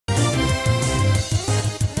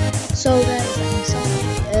So guys, I'm sorry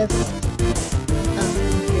if you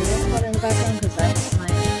hear that in the background because that's my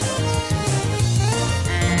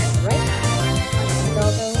and right now I'm playing the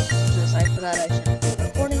doggo because I forgot I shouldn't be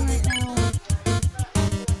recording right now.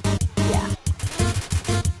 Yeah.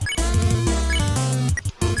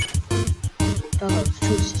 Doggo's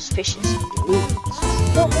too suspicious of the rules.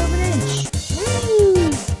 Don't move an inch. Woo!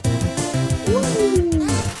 Woo!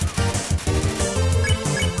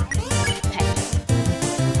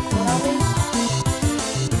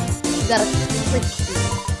 You gotta click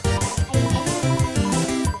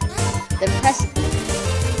the press it.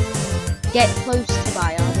 Get close to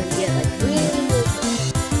Bion and get like really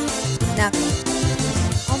close. Now,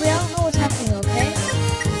 Aubrey, I don't know what's happening, okay?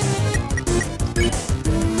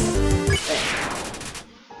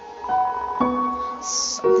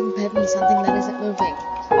 Something heavy, something that isn't moving.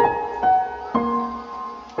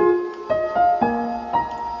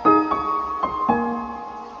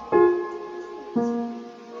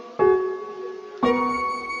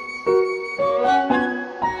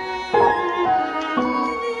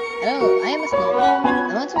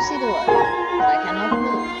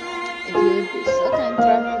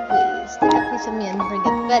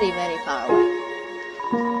 Very, very far away.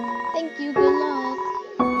 Thank you, good luck.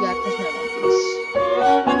 You got this one piece.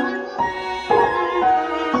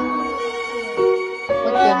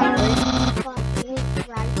 What good, Henry?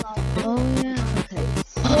 Oh yeah, okay.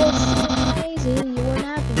 So crazy, you weren't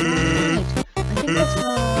happy last night. I think that's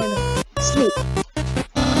called sleep.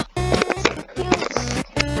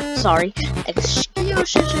 Sorry.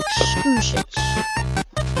 Excuses.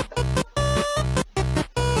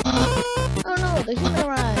 Oh no, the human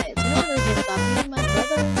arrived. Remember to stop me, my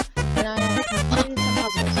brother, and I have completed some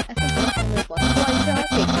puzzles. I think this one was quite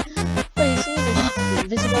shocking. But you see, this is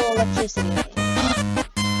invisible electricity.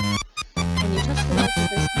 When you touch the light of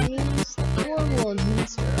this maze, the core will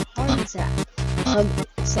administer a hard zap.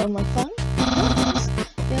 Sound like fun? Yes.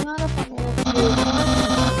 The amount of fun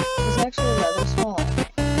is actually rather small.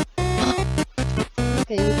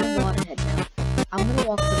 Okay, you can go on ahead now. I'm gonna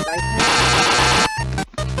walk the right path.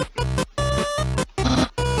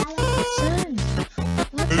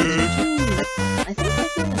 I think the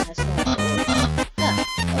human has gone. Yeah,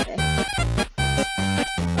 okay.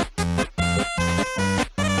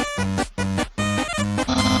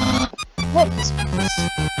 What is this?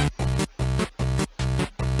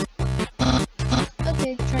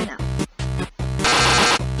 Okay, try now.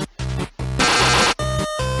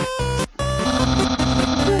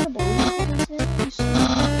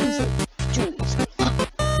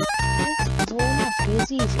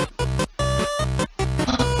 It's easy.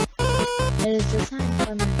 It is the sign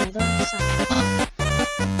from another side.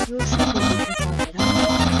 You should be looking for it.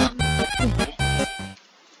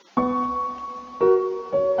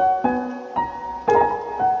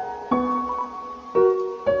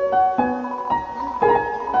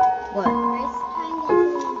 What?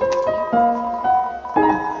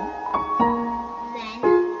 Then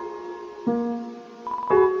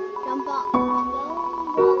jump up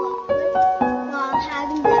while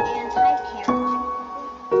having the anti-parachute.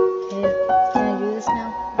 Can I do this now?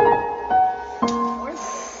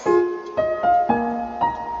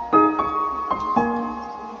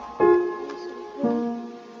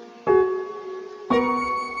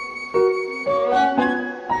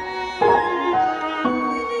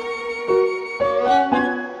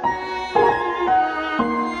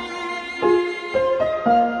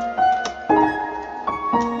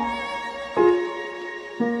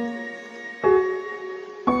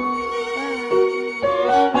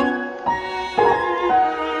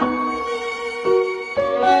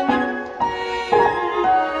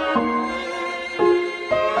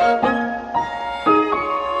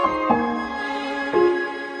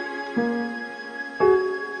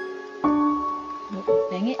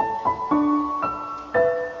 Dang it.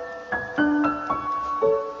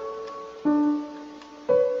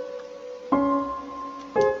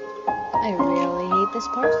 I really hate this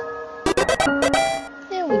part.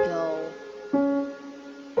 There we go.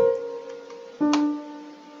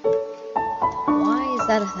 Why is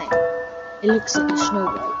that a thing? It looks like a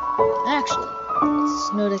snowball. Actually, it's a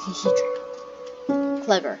snow dodecahedron.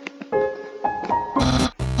 Clever.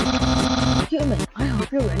 Human, I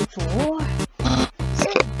hope you're ready for war.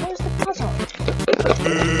 Where's the puzzle?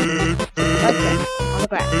 Right there, on the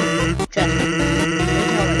ground.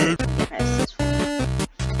 Press this one.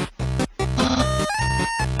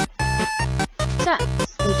 Besides,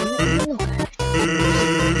 there's nothing to look at.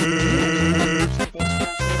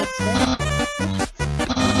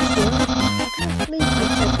 I can't believe you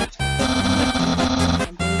said that.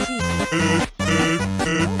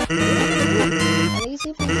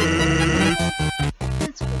 Lazy people.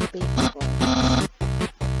 That's what babies want.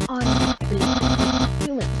 Unbelievable.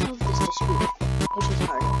 Humans solve this dispute, which is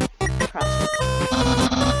harder. Crosswords.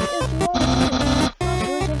 If you all know,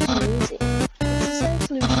 crosswords are so easy. It's the same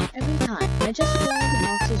solution every time. I just fill all the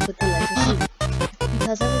boxes with the letter C.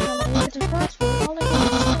 Because every time I look at a crossword, all I get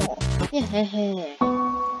is small. Yeah.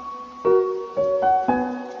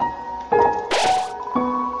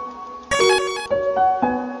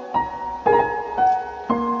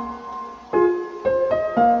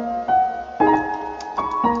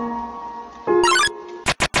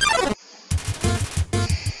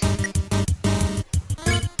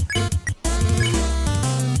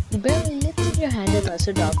 You barely lifted your hand unless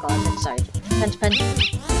a dog got excited. Pen.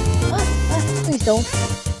 Please don't.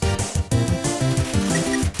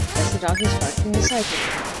 As the dog is barking beside you.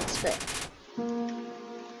 Spit.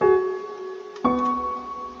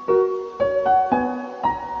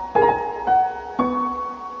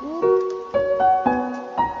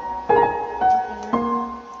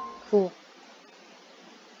 Cool.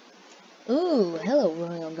 Ooh, hello,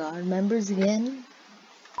 Royal Guard members again.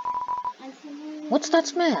 What's that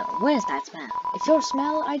smell? Where's that smell? If your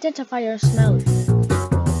smell, identify your smell.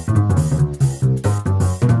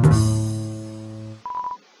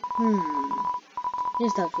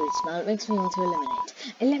 Here's that food smell. It makes me want to eliminate.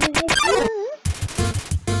 Eliminate?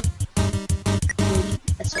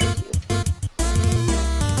 That's so cute.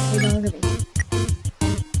 Hey, dog to me.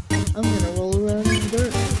 I'm gonna roll around in the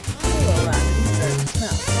dirt. Roll around in the dirt.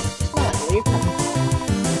 Smell like where you're coming.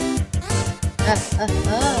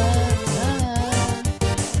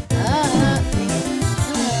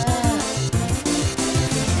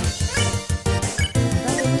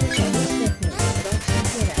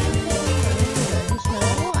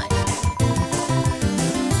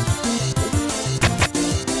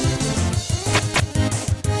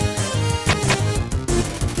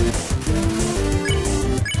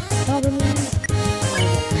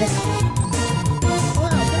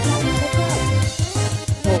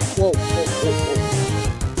 Whoa.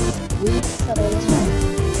 We settle this one.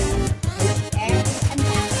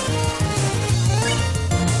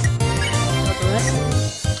 For the rest of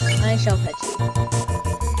it, I shall pet you.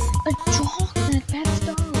 A chocolate pet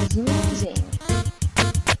doll is amazing.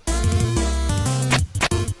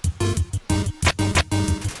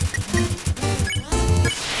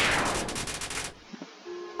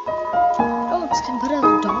 Dogs can pet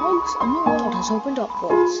other dogs. A new world has opened up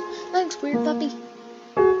for us. Thanks, weird puppy.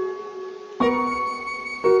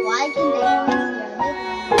 Why can they always hear me?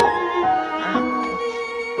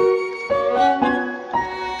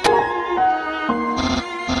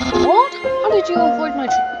 What? How did you avoid my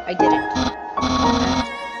trip? I didn't.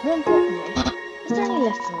 More importantly, is there any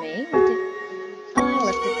left for me? I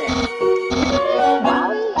left it there. Wow.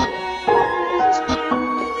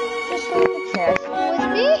 Just like the careful with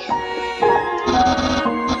me.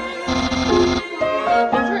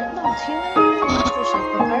 Favorite not human monsters and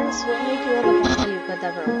pirates will make you all the pasta you could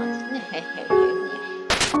ever want.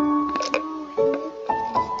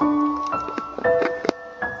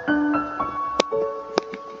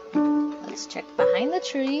 Let's check behind the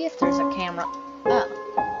tree if there's a camera. Oh.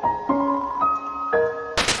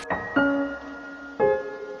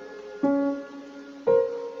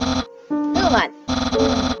 No man.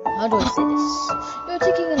 How do I say this? You're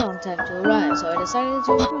taking a long time to arrive, so I decided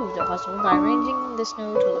to improve the puzzle by arranging the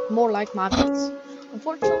snow to look more like my face.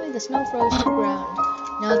 Unfortunately, the snow froze to the ground.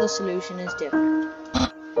 Now the solution is different.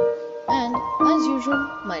 And, as usual,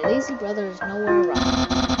 my lazy brother is nowhere around.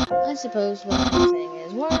 I suppose what I'm saying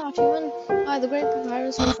is, we're not human. I, the great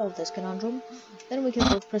papyrus, will solve this conundrum. Then we can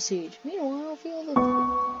both proceed. Meanwhile, feel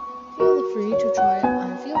free to try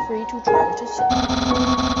to sit.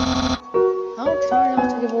 I'll try not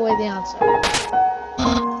to give away the answer.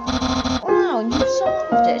 Wow, you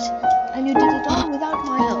solved it! And you did it all without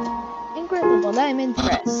my help. Incredible, I'm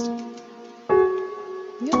impressed.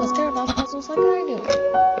 You must care about puzzles like I do.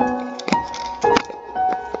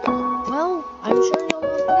 Well, I'm sure you'll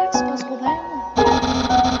want the next puzzle then.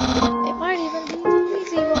 It might even be too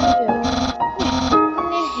easy for you.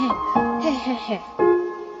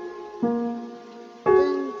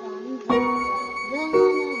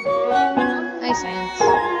 Hi, Science.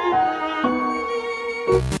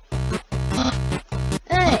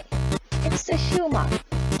 Hey, it's the human.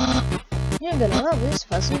 You're gonna love this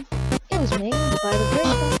puzzle. It was made by the great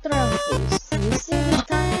Dr. Alphys. You see these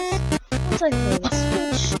tiles? Once I throw the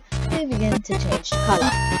switch, they begin to change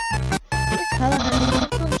color. This color has a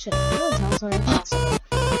function. No tiles are impossible.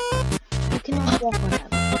 You cannot walk on them.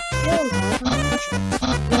 They all have a function.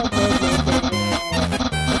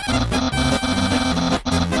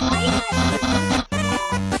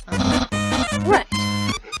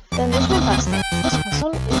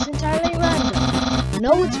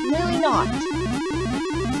 not.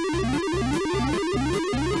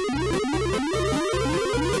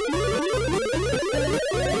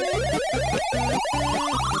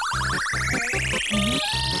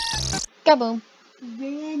 Kaboom.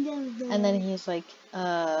 And then he's like,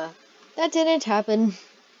 that didn't happen.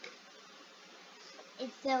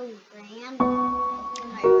 It's so random.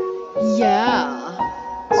 Yeah.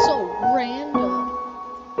 So random.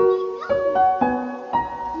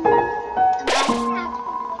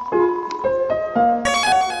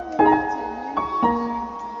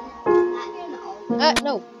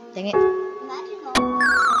 No. Dang it.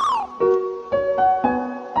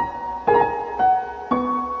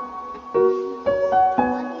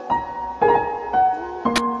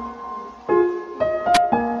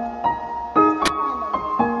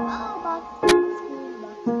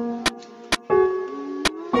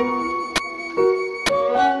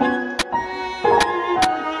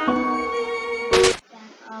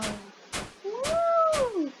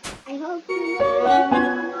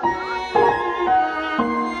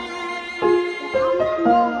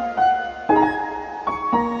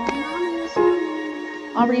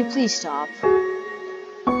 Aubrey, please stop.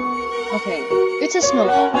 Okay, it's a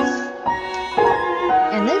snowball.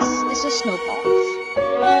 And this is a snowball.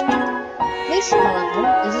 This,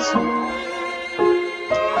 however, is a snowball.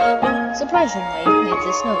 Surprisingly, it's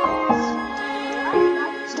a snowball.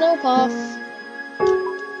 Snowpuff.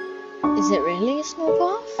 Is it really a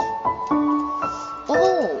snowpuff?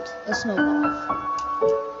 Behold, a snowball.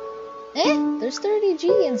 There's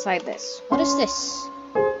 30G inside this. What is this?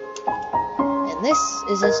 And this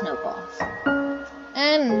is a snowball.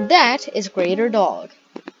 And that is Greater Dog.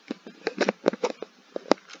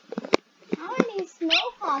 How many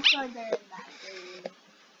snowpops are there in that food?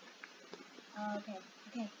 Okay.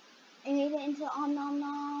 I made it into Om Nom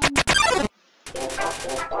Nom.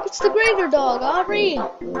 It's the Greater Dog, Aubrey!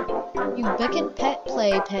 You beckon, pet,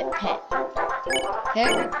 play, pet, pet.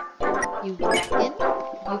 Pet, you beckon,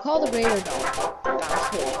 you call the Greater Dog. Bounce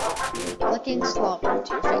forward, flicking slobber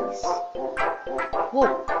into your face. Whoa.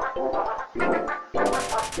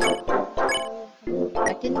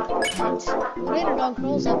 Beckon, pet. Greater Dog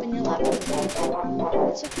curls up in your lap.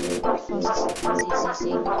 It's a good process.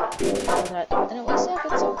 See. Then it wakes up,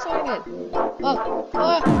 it's so excited.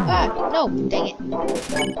 No, dang it.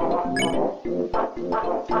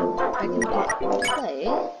 Beckon, pet, play.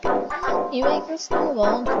 You make a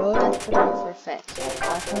snowball and throw it at the dog for a fet.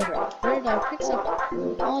 Off on the ground. Greater Dog picks up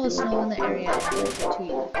all the snow in the area and brings it to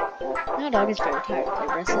you. Now dog is very tired. It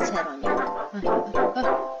rests its head on you. And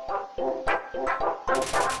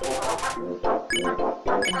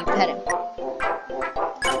you pet him.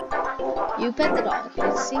 You pet the dog.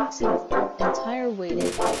 It sinks its entire weight in.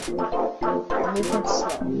 Your movement's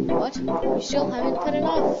slow. What? You still haven't pet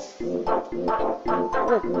enough.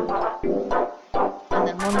 Whoa. And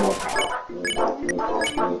then one more pet.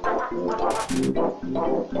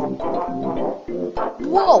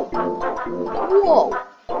 Whoa!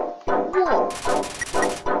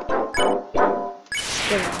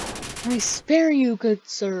 I spare you, good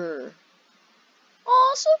sir.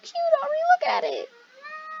 Oh, so cute, Ari, look at it.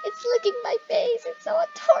 It's licking my face, it's so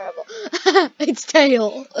adorable. Its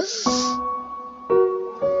tail.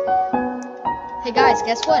 Hey guys,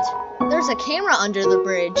 guess what? There's a camera under the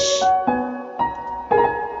bridge.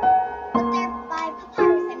 But they're by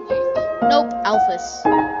papyrus, I'm guessing. Nope, Alphys.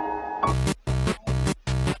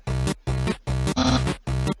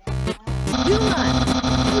 Do not!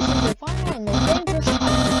 This is the final and most dangerous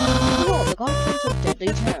fight. Behold, the contents of deadly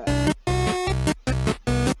terror.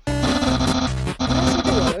 When I say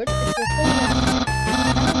the word, it will fall down.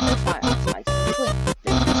 And the fire spikes will swing.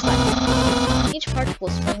 Then two spikes. Each part will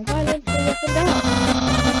swing violently up and down.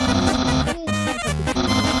 Any instance of the two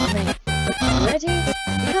will remain. Are you ready?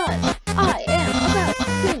 Because I am about to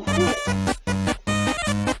do it.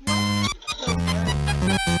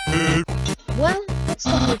 Well, let's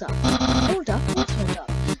hold up. Hold up.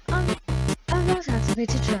 I'm not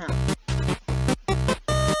activated now.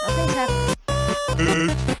 Nothing's happening.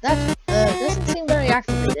 That doesn't seem very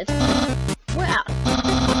activated. Well,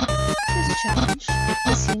 here's a challenge.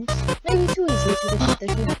 This seems maybe too easy to defeat the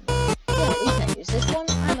human. Yeah, we can use this one.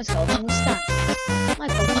 I'm assaulting with stances. My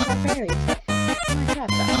focus are very fair. My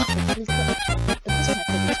traps are perfectly cooked. But this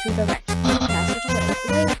method is too direct. Pass it away.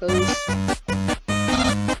 The way it goes.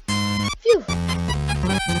 Phew!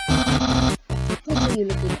 What are you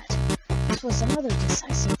looking at? This was another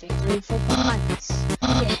decisive victory for pacifist.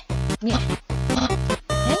 Yeah. Hey?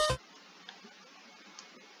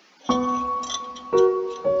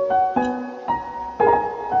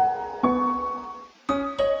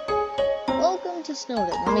 Welcome to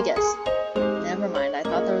Snowden. Let me guess. Never mind, I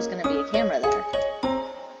thought there was gonna be a camera there.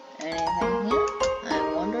 Anything here?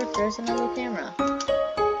 I wonder if there's another camera.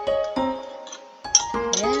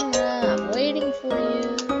 Camera, I'm waiting for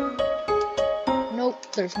you.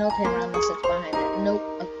 Nope, there's no camera unless it's behind it. Nope.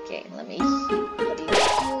 Okay, let me see. What do you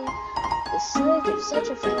feel? The sight of such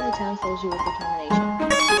a friendly town fills you with determination.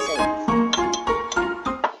 Save.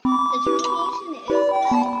 Determination is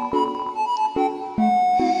good.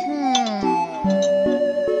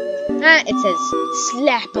 Ah, it says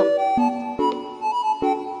slap 'em.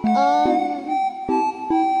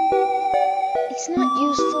 It's not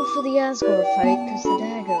useful for the Asgore fight because the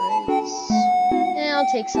dagger is. Yeah,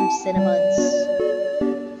 I'll take some cinnamons.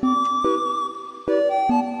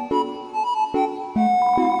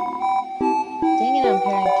 Dang it, I'm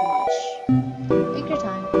carrying too much. Take your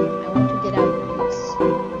time. I want to get out of this.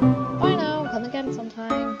 Bye now. Come again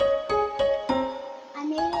sometime. I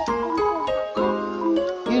made it into no.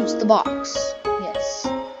 Use the box. Yes.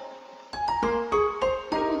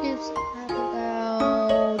 Who gives a crap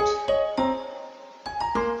about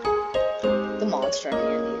the monster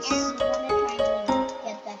candies? And you wanna try and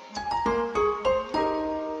get the hat.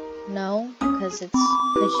 No, because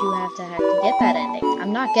you have to hack to get that ending.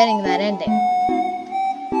 I'm not getting that ending.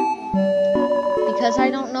 Because I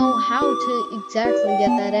don't know how to exactly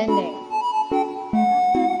get that ending.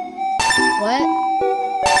 What?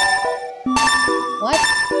 What?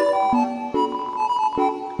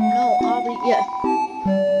 No, Ollie, yeah.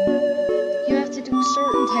 You have to do a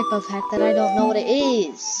certain type of hack that I don't know what it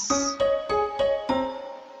is.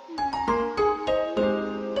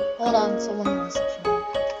 Hold on, someone messaged me.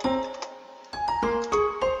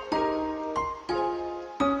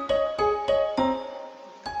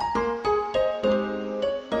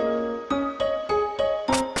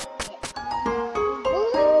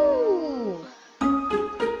 Woohoo!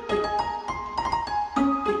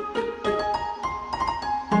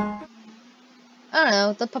 I don't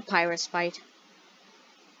know, the papyrus fight.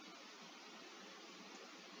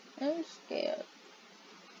 I'm scared.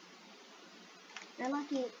 You're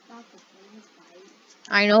lucky it's not the sand fight.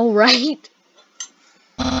 I know, right?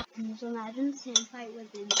 So imagine the sand fight was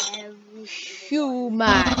in every single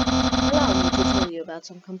Human. Allow me to tell you about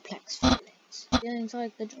some complex feelings. Feelings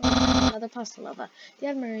like the joy of having another puzzle lover, the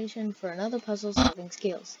admiration for another puzzle-solving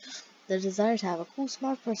skills, the desire to have a cool,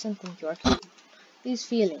 smart person think you are cool. These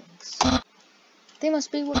feelings. They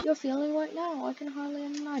must be what you're feeling right now. I can hardly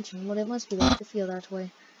imagine what it must be like to feel that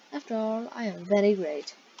way. After all, I am very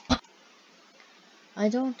great. I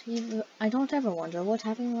don't ever wonder what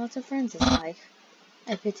having lots of friends is like.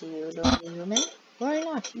 I pity you, lonely human. Worry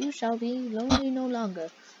not, you shall be lonely no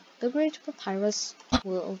longer. The great papyrus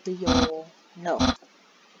will be your... No,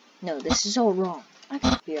 this is all wrong. I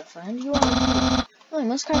can't be your friend, you are a human. I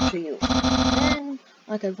must capture you. Then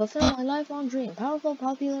I can fulfill my lifelong dream. Powerful,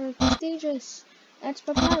 popular, prestigious. That's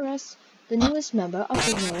Papyrus, the newest member of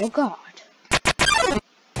the Royal Guard.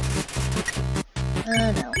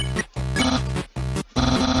 No.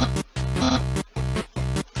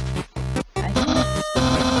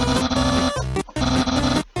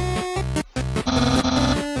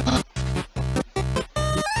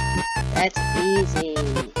 That's easy.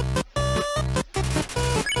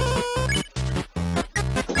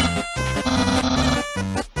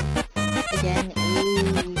 Again,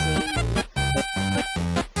 easy.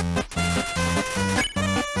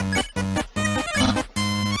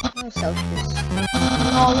 No selfish.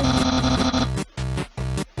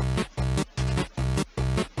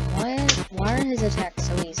 Why are his attacks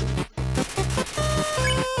so easy?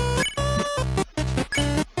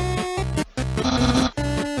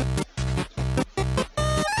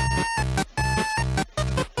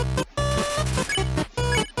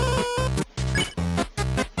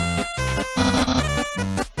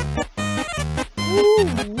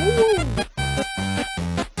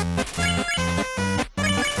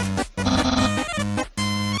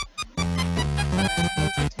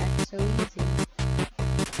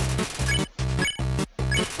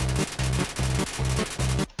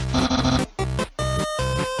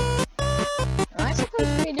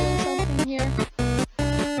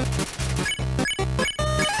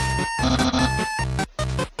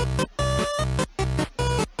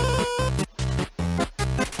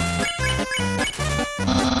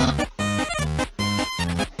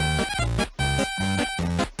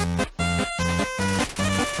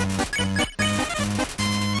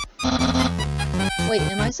 Wait,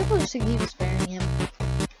 am I supposed to keep sparing him?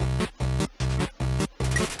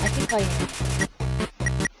 I think I am.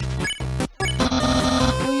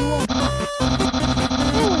 No, you won't.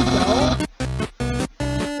 There we go.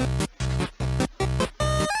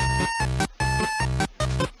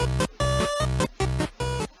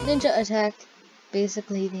 Ninja attack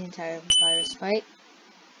basically the entire virus fight.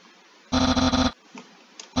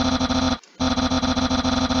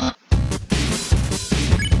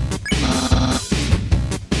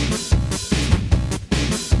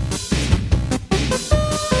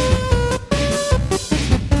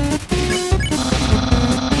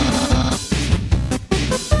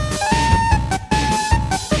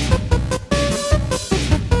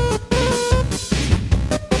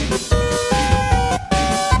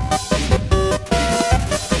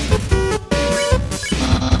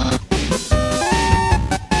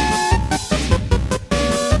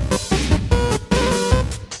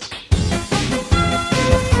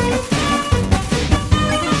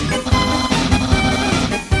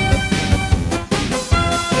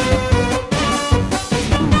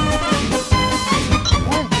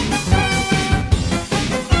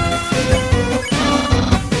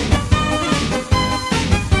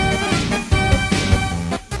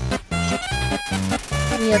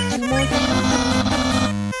 We have 2 more games.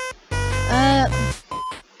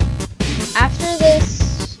 After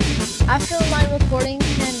this, after my recording,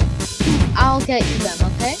 I'll get you them,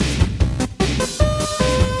 okay?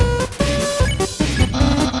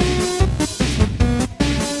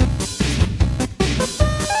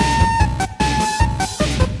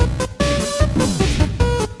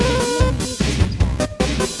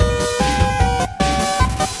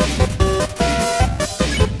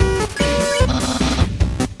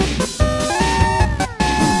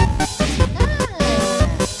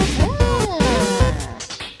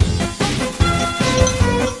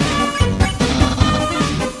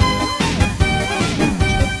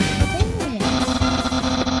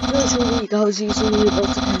 Goes easily able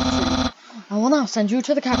to capture. I will now send you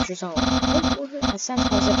to the capture zone. The sense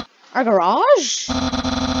was it our garage?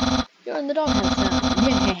 You're in the doghouse now.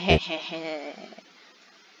 Yeah.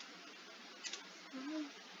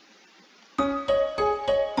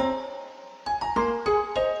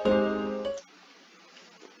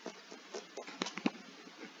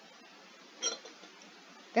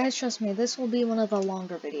 Guys, trust me, this will be one of the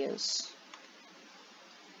longer videos.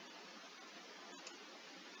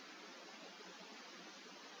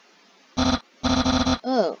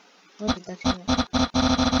 Oh, look at that human.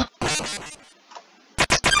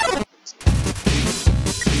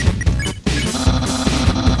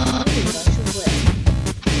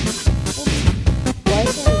 Why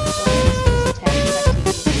is there a attack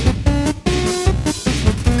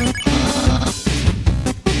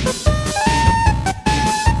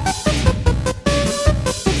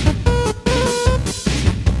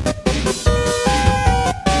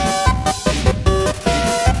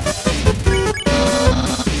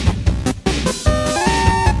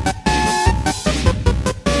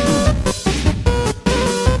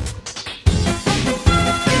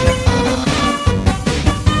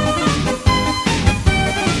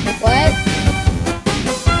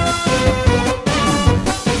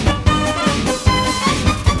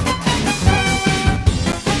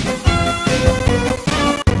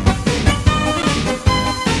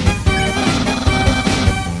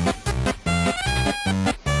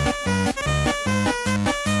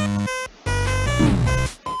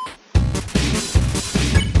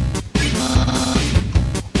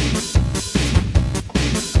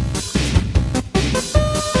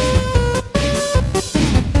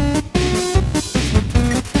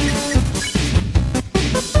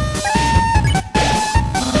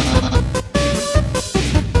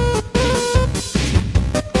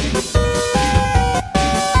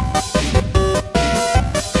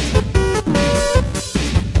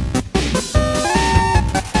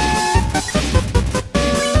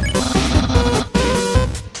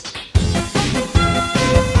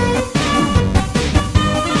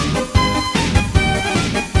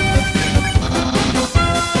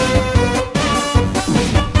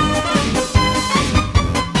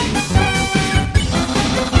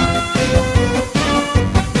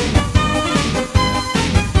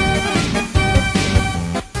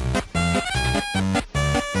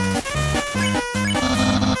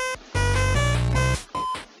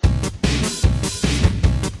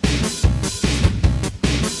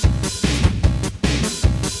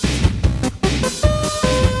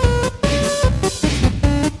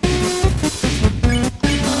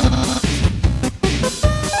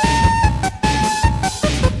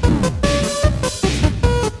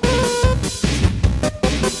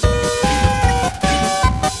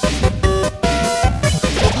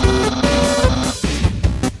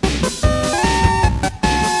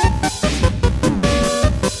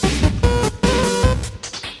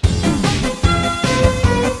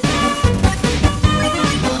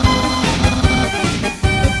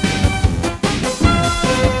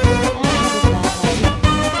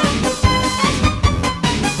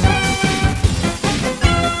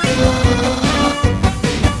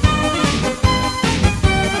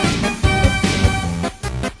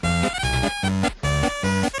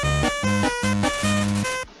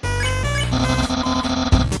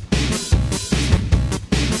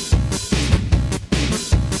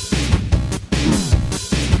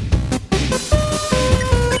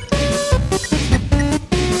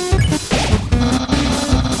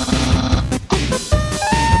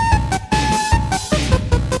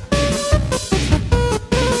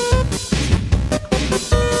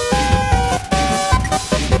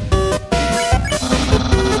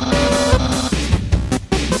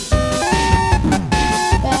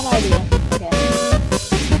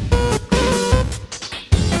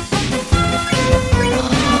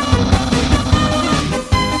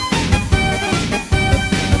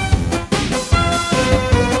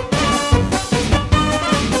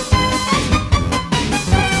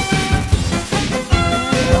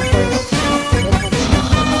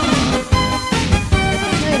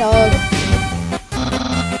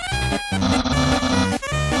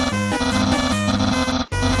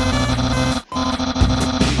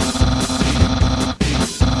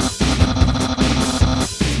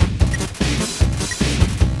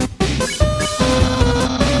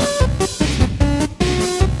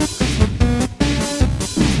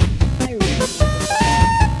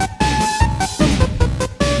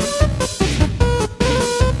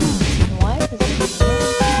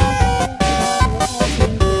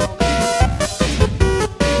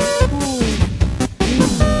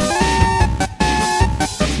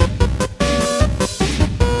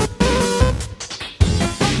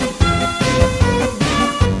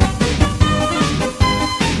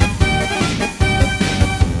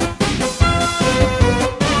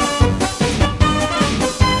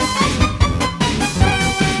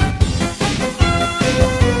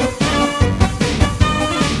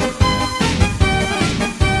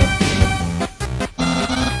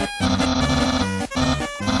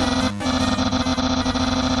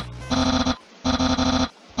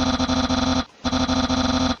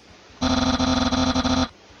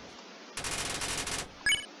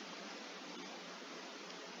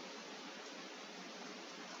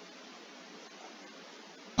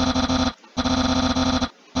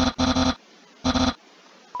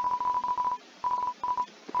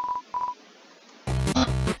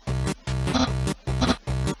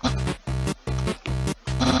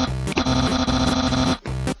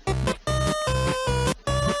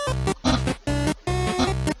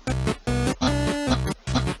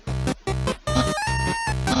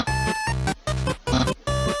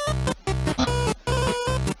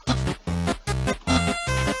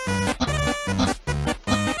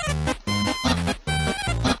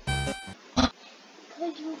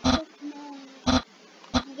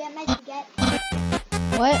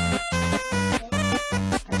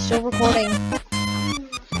still recording.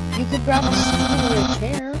 You could grab a stool or a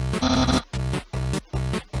chair.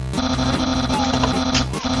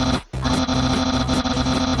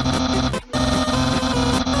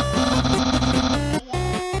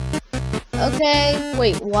 Okay,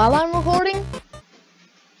 wait, while I'm recording?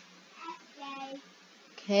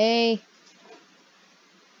 Okay.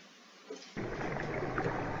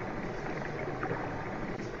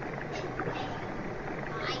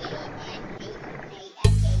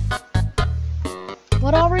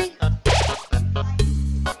 What, Aubrey? Yeah,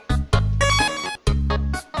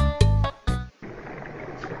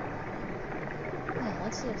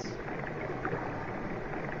 what's this?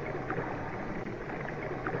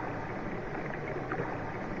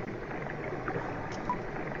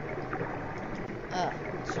 Oh,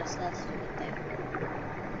 it's just that stupid thing.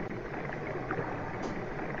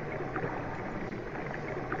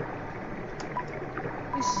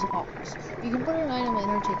 This is a box. You can put an item in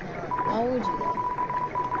or take it out. Why would you though?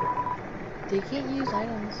 They can't use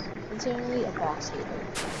items. It's only a box hater.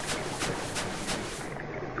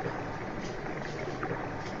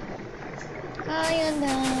 Hi,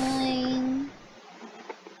 Undyne.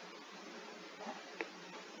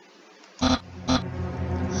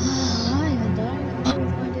 Hi, Undyne. I'm here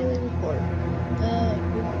with my daily report.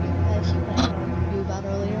 Regarding that sheep I told you about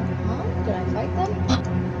earlier. Huh? Did I fight them?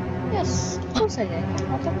 Yes, of course I did.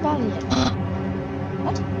 I'll talk about it yet.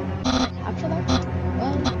 What? Did I capture them?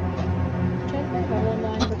 Well, I tried very hard,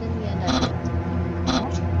 Undyne, but in the end I didn't.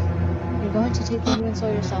 What? You're going to take the human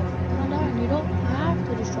soul yourself. Undyne, you don't have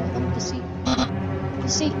to destroy them. See.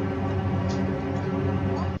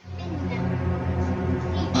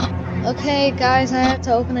 Okay, guys, I have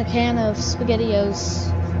to open a can of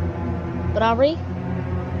SpaghettiOs. But Aubrey,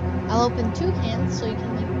 I'll open 2 cans so you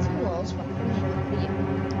can make 2 rolls, one for me and one for you.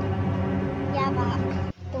 Yeah, but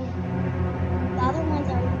the other ones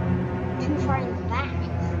are too far in the back.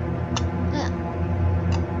 Yeah.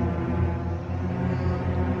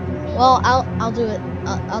 Well, I'll do it.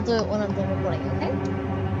 I'll do it when I'm done recording, okay?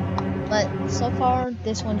 But so far,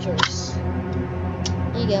 this one's yours.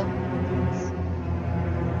 Here you go.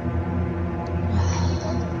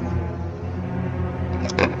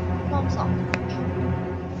 Mom's off.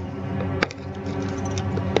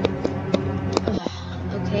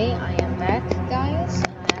 Okay, I am back, guys, and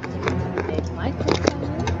I have to get the big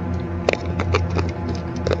microphone.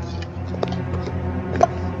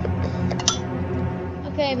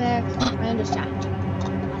 Okay, back. I understand.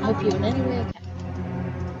 I hope you in any way can.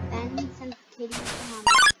 Then some kitties on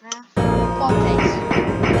the Phone face.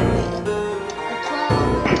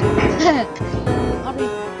 Aubrey.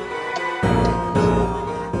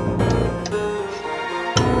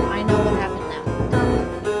 I know what happened now.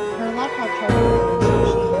 Her laptop charger, so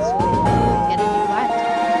she has to get a new laptop.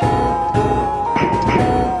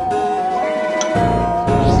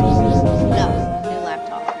 No, new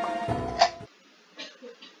laptop.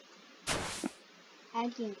 How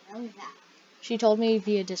do you know that? She told me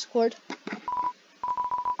via Discord.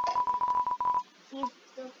 He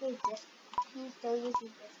still uses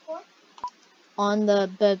Discord? On the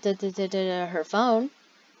her phone.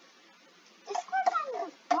 Discord's on your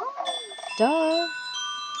phone. Duh.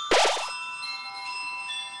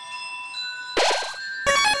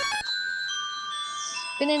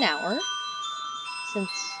 It's been an hour since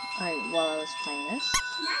while I was playing this.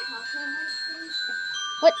 Can I talk to him?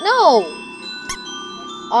 What? No!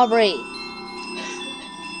 Aubrey.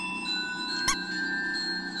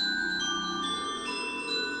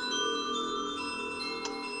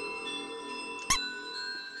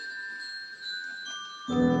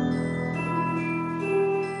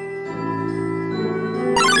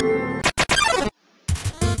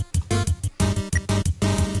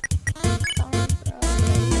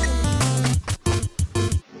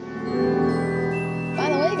 By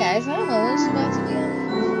the way, guys, I don't know, this is about to be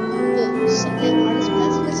the second hardest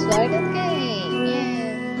pacifist, so I didn't get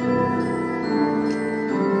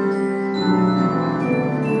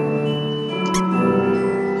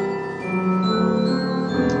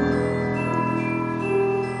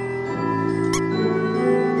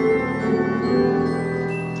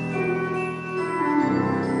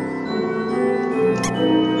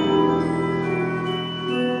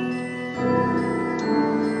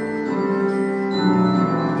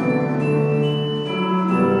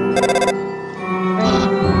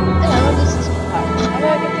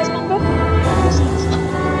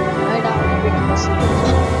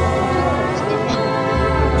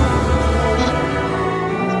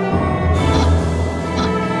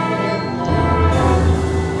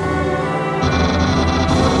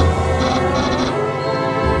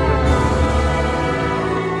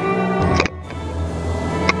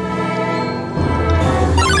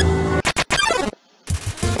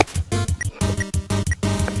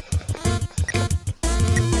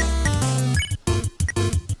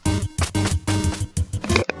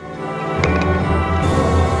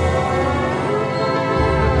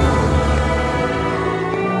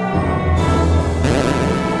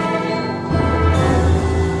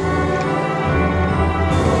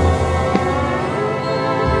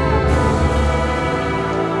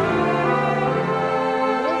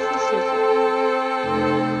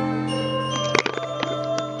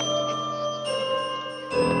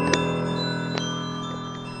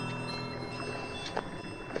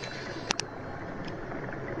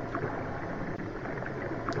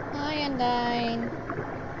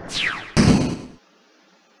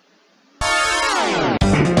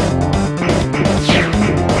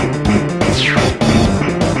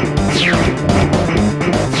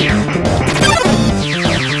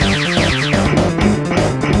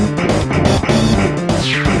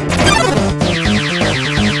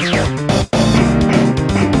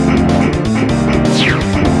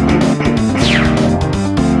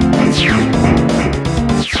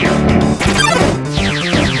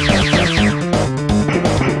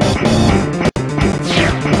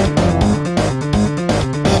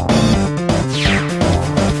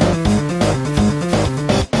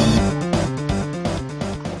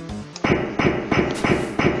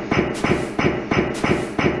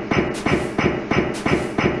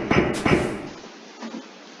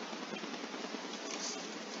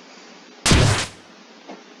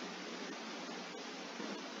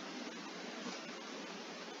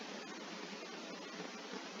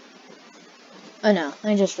Oh no,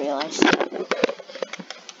 I just realized.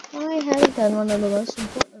 I haven't done one of the most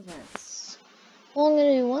important events. Well, I'm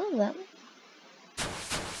gonna do one of them.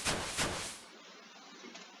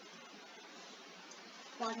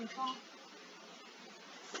 Waterfall.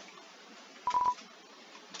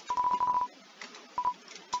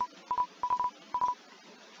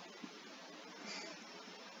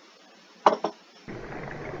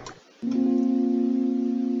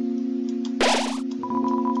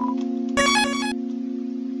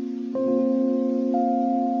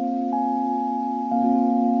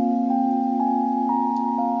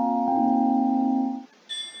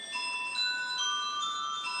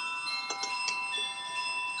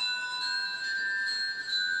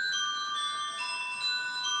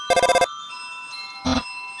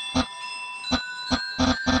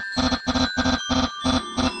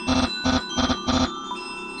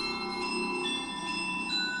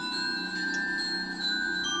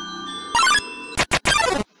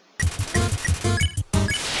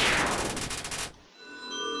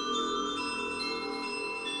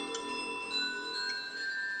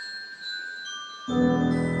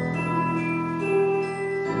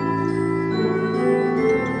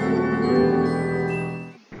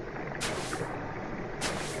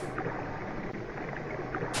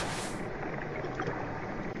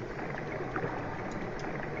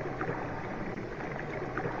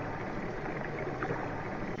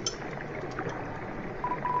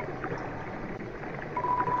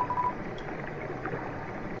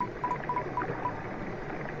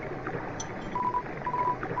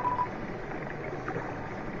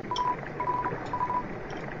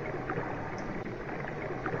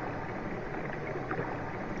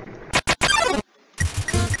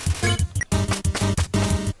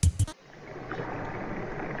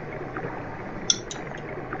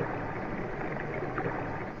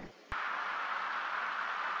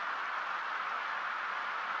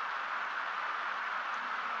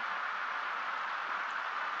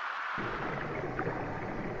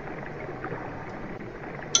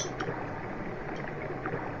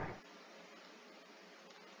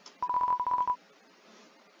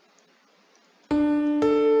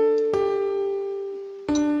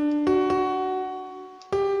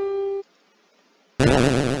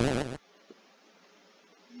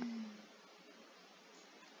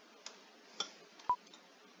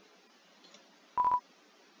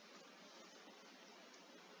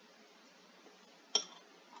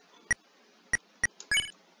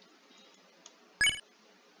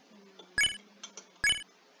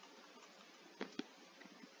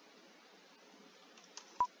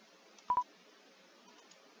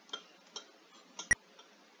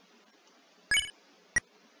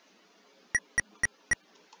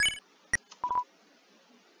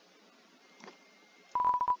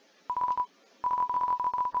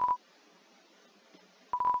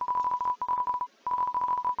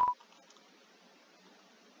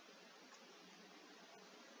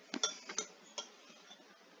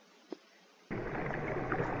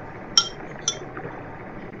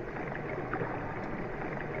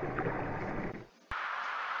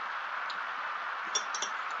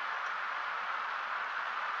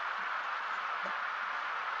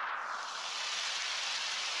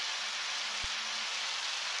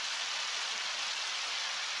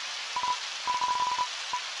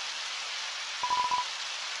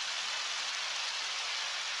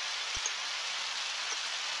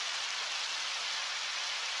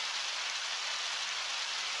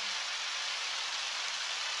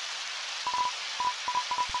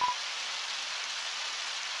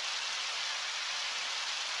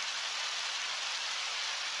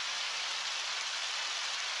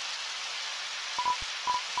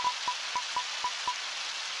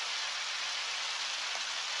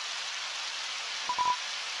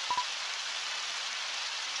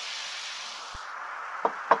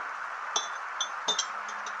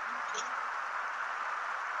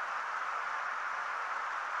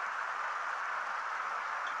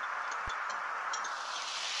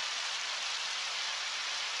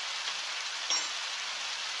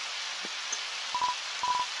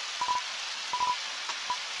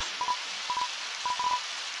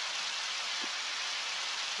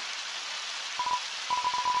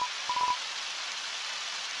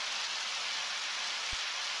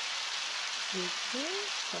 Okay,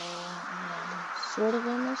 so I'm sort of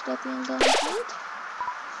almost at the end of the field.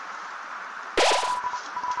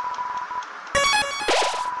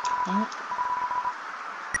 Dang it.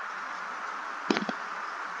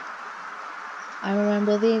 I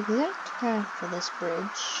remember the exact path for this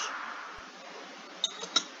bridge.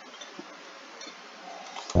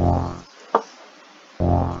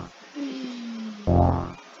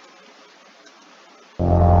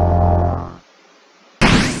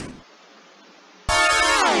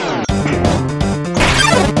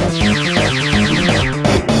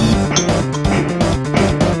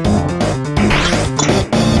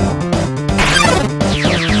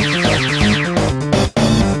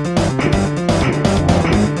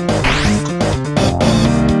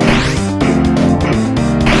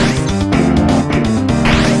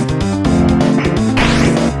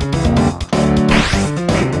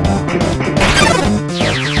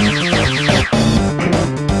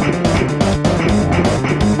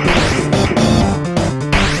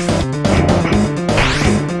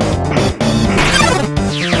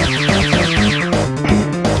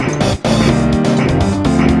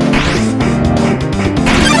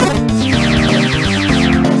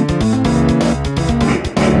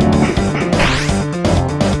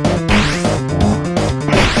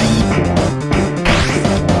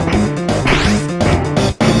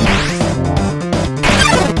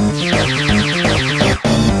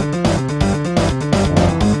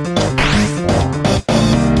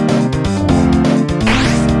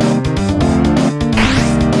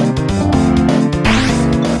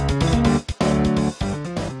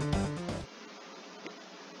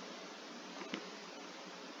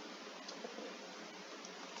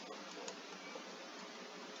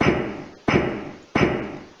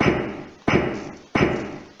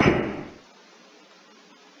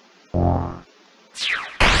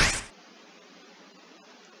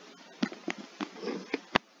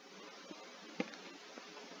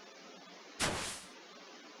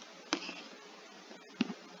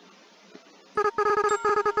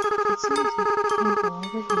 table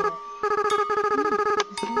over here.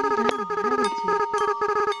 You're falling down. How did you?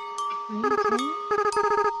 Are you okay?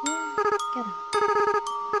 Yeah, get up.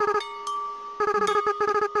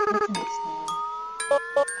 What's a nice name?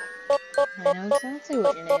 I know exactly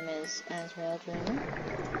what your name is, Azrael Dreamer.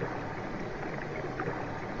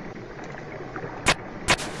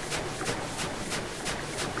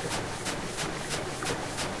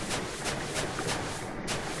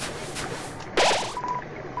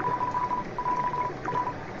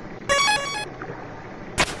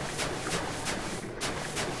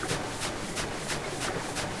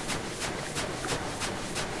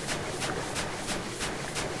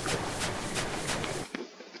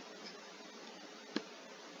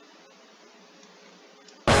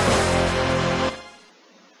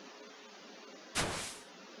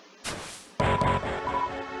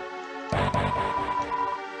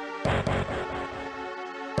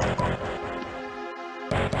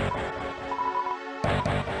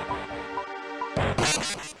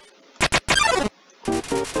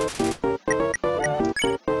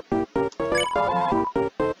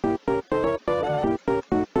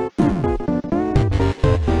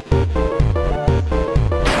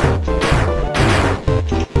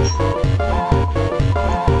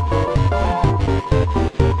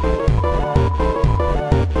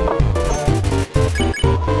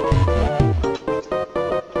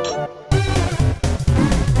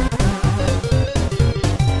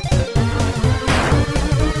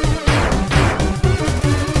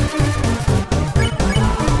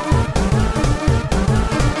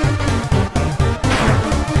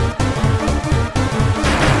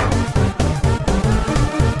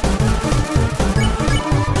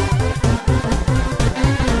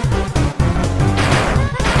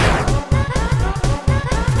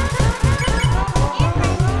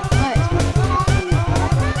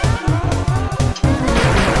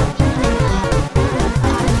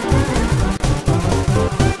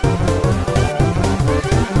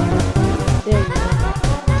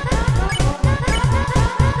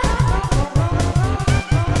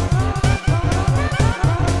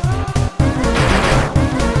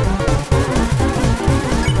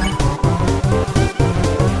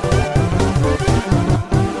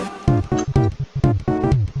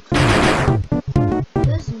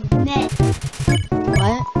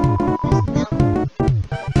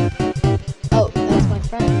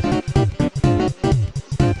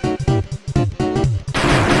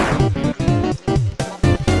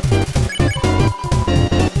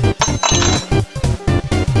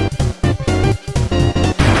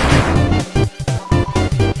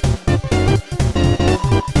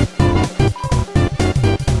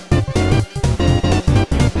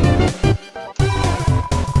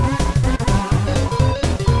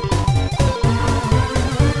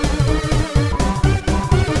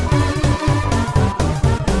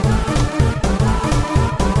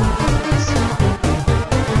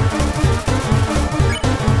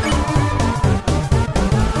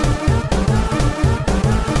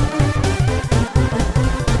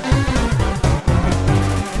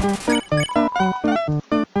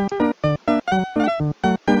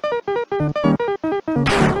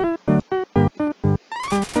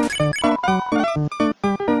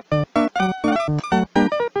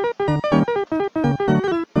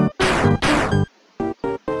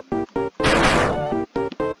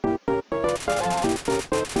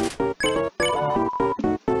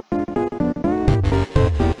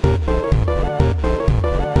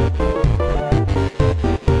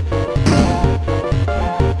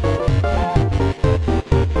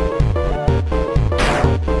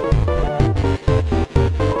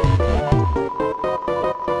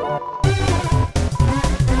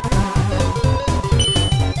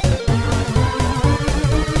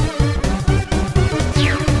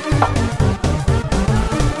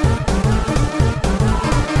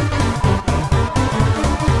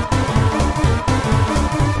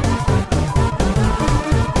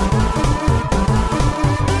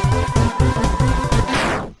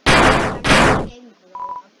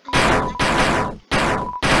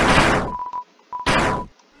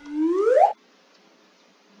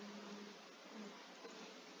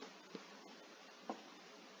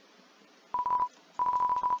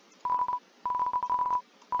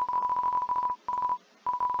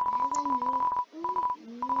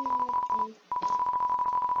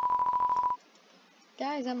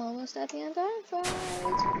 Guys, I'm almost at the end of the fight.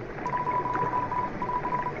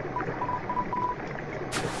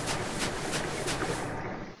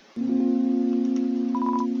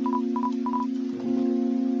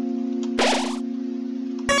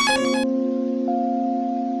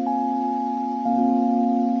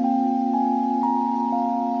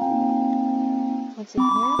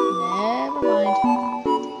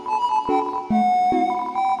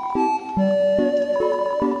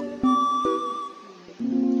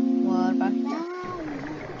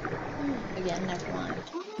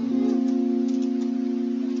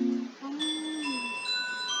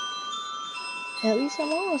 At least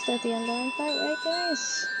I'm almost at the ongoing fight, right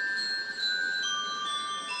guys?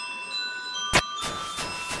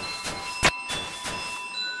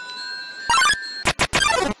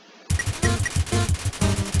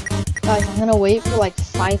 Guys, I'm gonna wait for like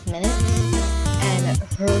 5 minutes, and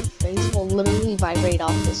her face will literally vibrate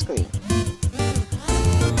off the screen.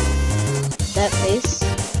 That face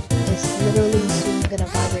is literally soon gonna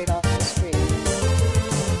vibrate off the screen.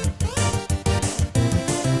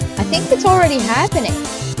 I think it's already happening.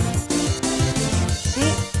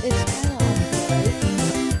 See, it's kind of right?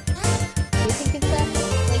 Do you think it's happening?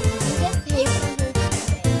 Like, you get paid for her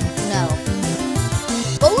face. No.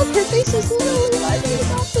 But look, her face is literally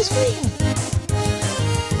vibrating off the screen.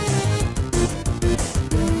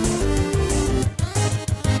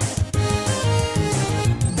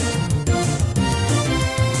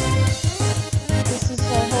 This is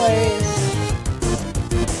so hilarious.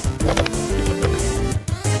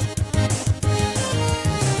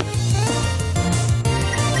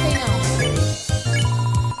 Okay, now.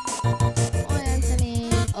 Oh, Anthony.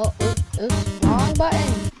 Oh, oops. Wrong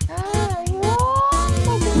button. Ah, wrong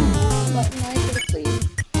button. Wrong button. I should have played.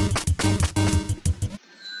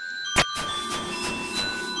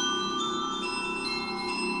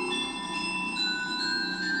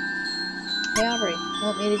 Hey Aubrey,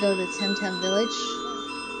 want me to go to Temtem Village?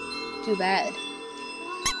 Too bad.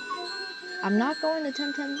 I'm not going to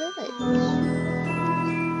Temtem Village.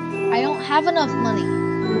 I don't have enough money.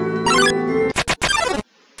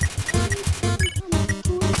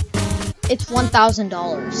 It's $1,000.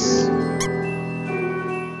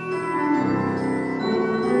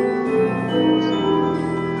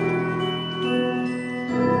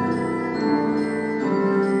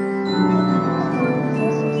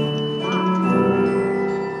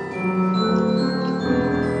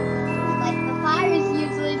 Like, the fires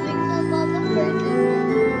usually picks up on the first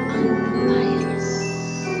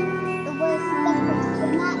the worst, the person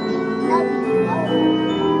that doesn't know.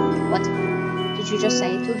 What? Did you just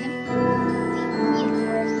say it to him? He's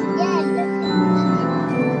worse. Yeah,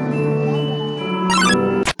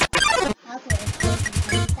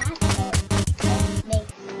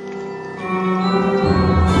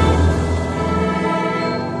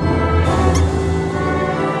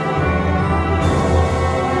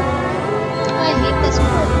 I hate this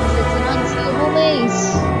part because it's an unseeable maze.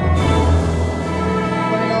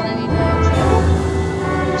 Wanna know what I mean by unseeable?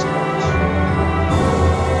 Just watch.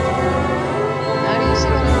 Now do you see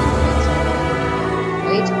what I mean by unseeable?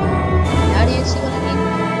 Wait. Now do you see what I mean?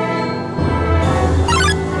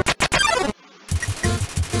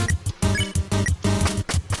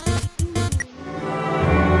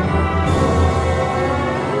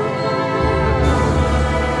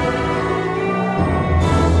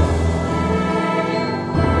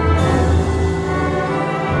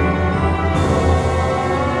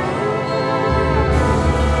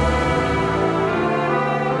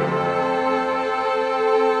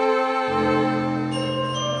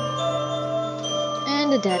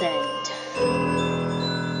 And a dead end.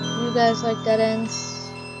 You guys like dead ends?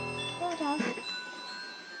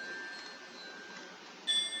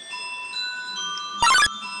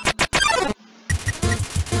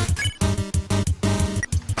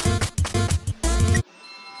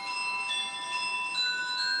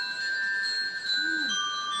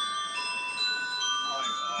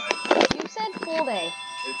 You said full day.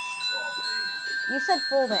 You said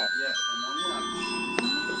full day.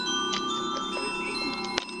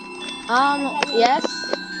 Yes.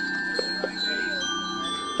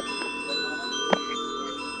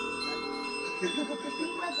 He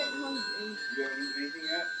wasn't hungry. You haven't eaten anything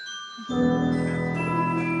yet?